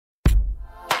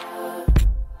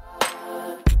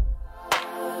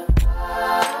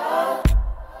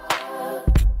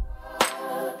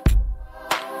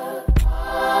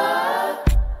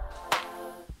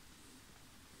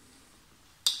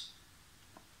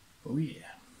Oh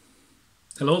yeah.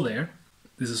 Hello there.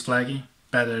 This is Flaccy.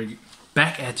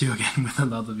 Back at you again with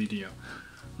another video.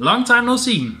 Long time no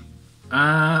see.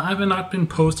 I've not been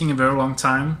posting a very long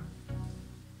time.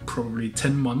 Probably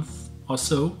 10 months or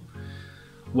so.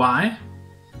 Why?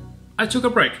 I took a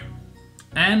break.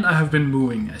 And I have been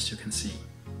moving, as you can see.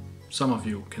 Some of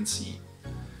you can see.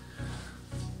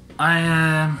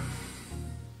 I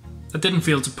didn't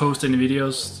feel to post any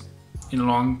videos in a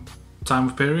long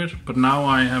time period, but now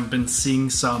I have been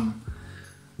seeing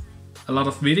a lot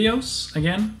of videos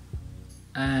again,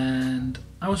 and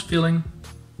I was feeling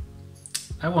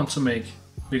I want to make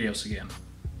videos again.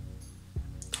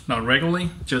 Not regularly,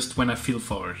 just when I feel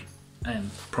for it, and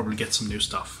probably get some new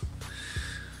stuff.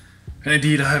 And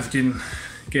indeed, I have been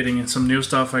getting in some new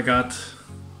stuff. I got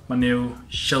my new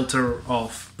shelter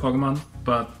of Pokemon,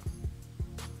 but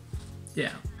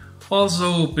yeah.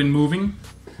 Also been moving,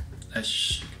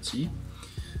 as you can see.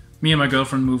 Me and my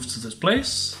girlfriend moved to this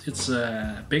place. It's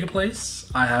a bigger place.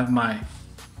 I have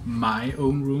my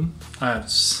own room. I have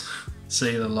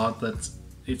said a lot that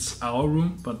it's our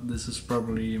room, but this is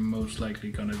probably most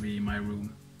likely gonna be my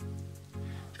room.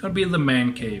 It's gonna be the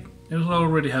man cave. It will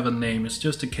already have a name. It's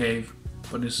just a cave,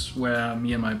 but it's where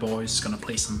me and my boys gonna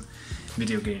play some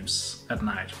video games at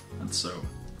night and so.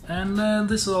 And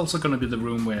this is also gonna be the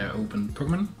room where I open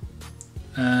Pokemon.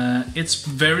 It's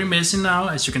very messy now.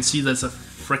 As you can see, there's a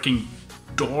freaking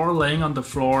door laying on the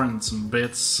floor and some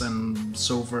beds and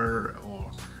sofa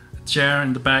or a chair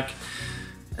in the back,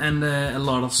 and a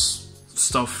lot of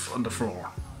stuff on the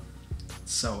floor.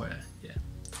 So yeah,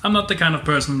 I'm not the kind of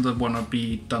person that wanna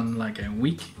be done like a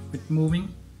week with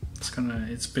moving.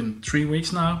 It's been 3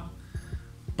 weeks now,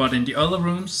 but in the other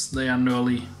rooms they are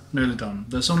nearly done.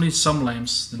 There's only some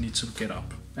lamps that need to get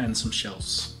up and some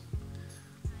shelves.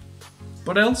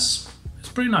 But else, it's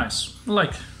pretty nice.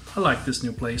 I like this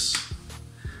new place.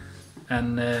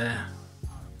 And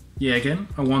yeah, again,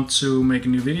 I want to make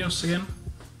new videos again.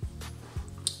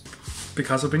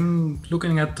 Because I've been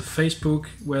looking at the Facebook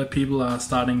where people are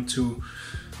starting to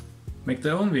make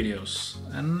their own videos.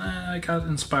 And I got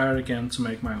inspired again to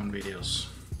make my own videos.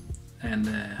 And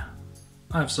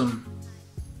I have some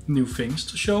new things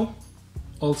to show.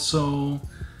 Also,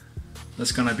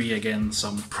 there's gonna be again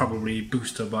some probably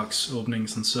booster box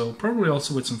openings and so, probably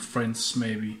also with some friends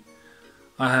maybe.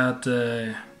 I had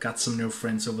got some new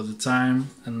friends over the time,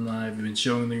 and I've been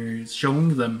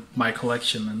showing them my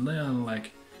collection, and they're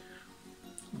like,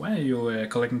 "Why are you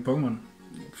collecting Pokemon?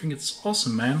 I think it's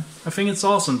awesome, man. I think it's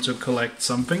awesome to collect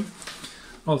something."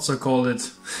 Also call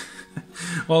it,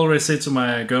 always say to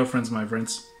my girlfriends, my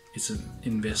friends, it's an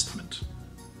investment.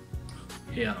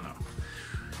 Yeah, I don't know.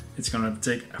 It's gonna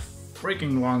take a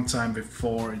freaking long time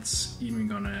before it's even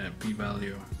gonna be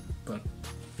value, but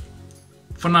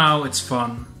for now it's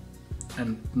fun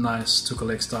and nice to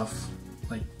collect stuff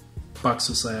like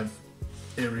boxes. I have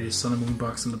every Sun and Moon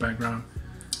box in the background.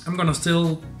 I'm gonna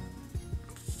still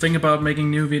think about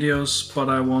making new videos, but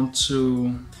I want to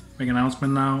make an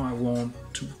announcement now. I want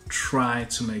to try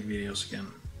to make videos again,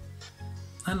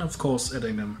 and of course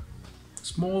editing them.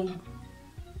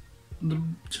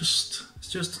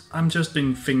 I'm just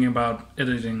been thinking about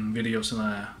editing videos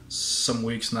in some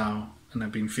weeks now, and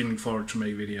I've been feeling forward to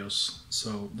make videos.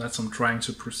 So that's I'm trying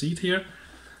to proceed here,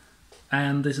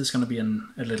 and this is gonna be a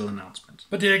little announcement.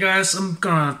 But yeah, guys, I'm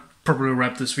gonna probably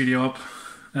wrap this video up.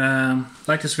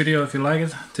 Like this video if you like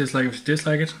it, dislike if you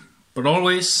dislike it. But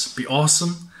always be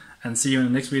awesome, and see you in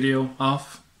the next video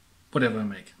of whatever I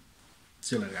make.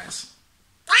 See you later, guys.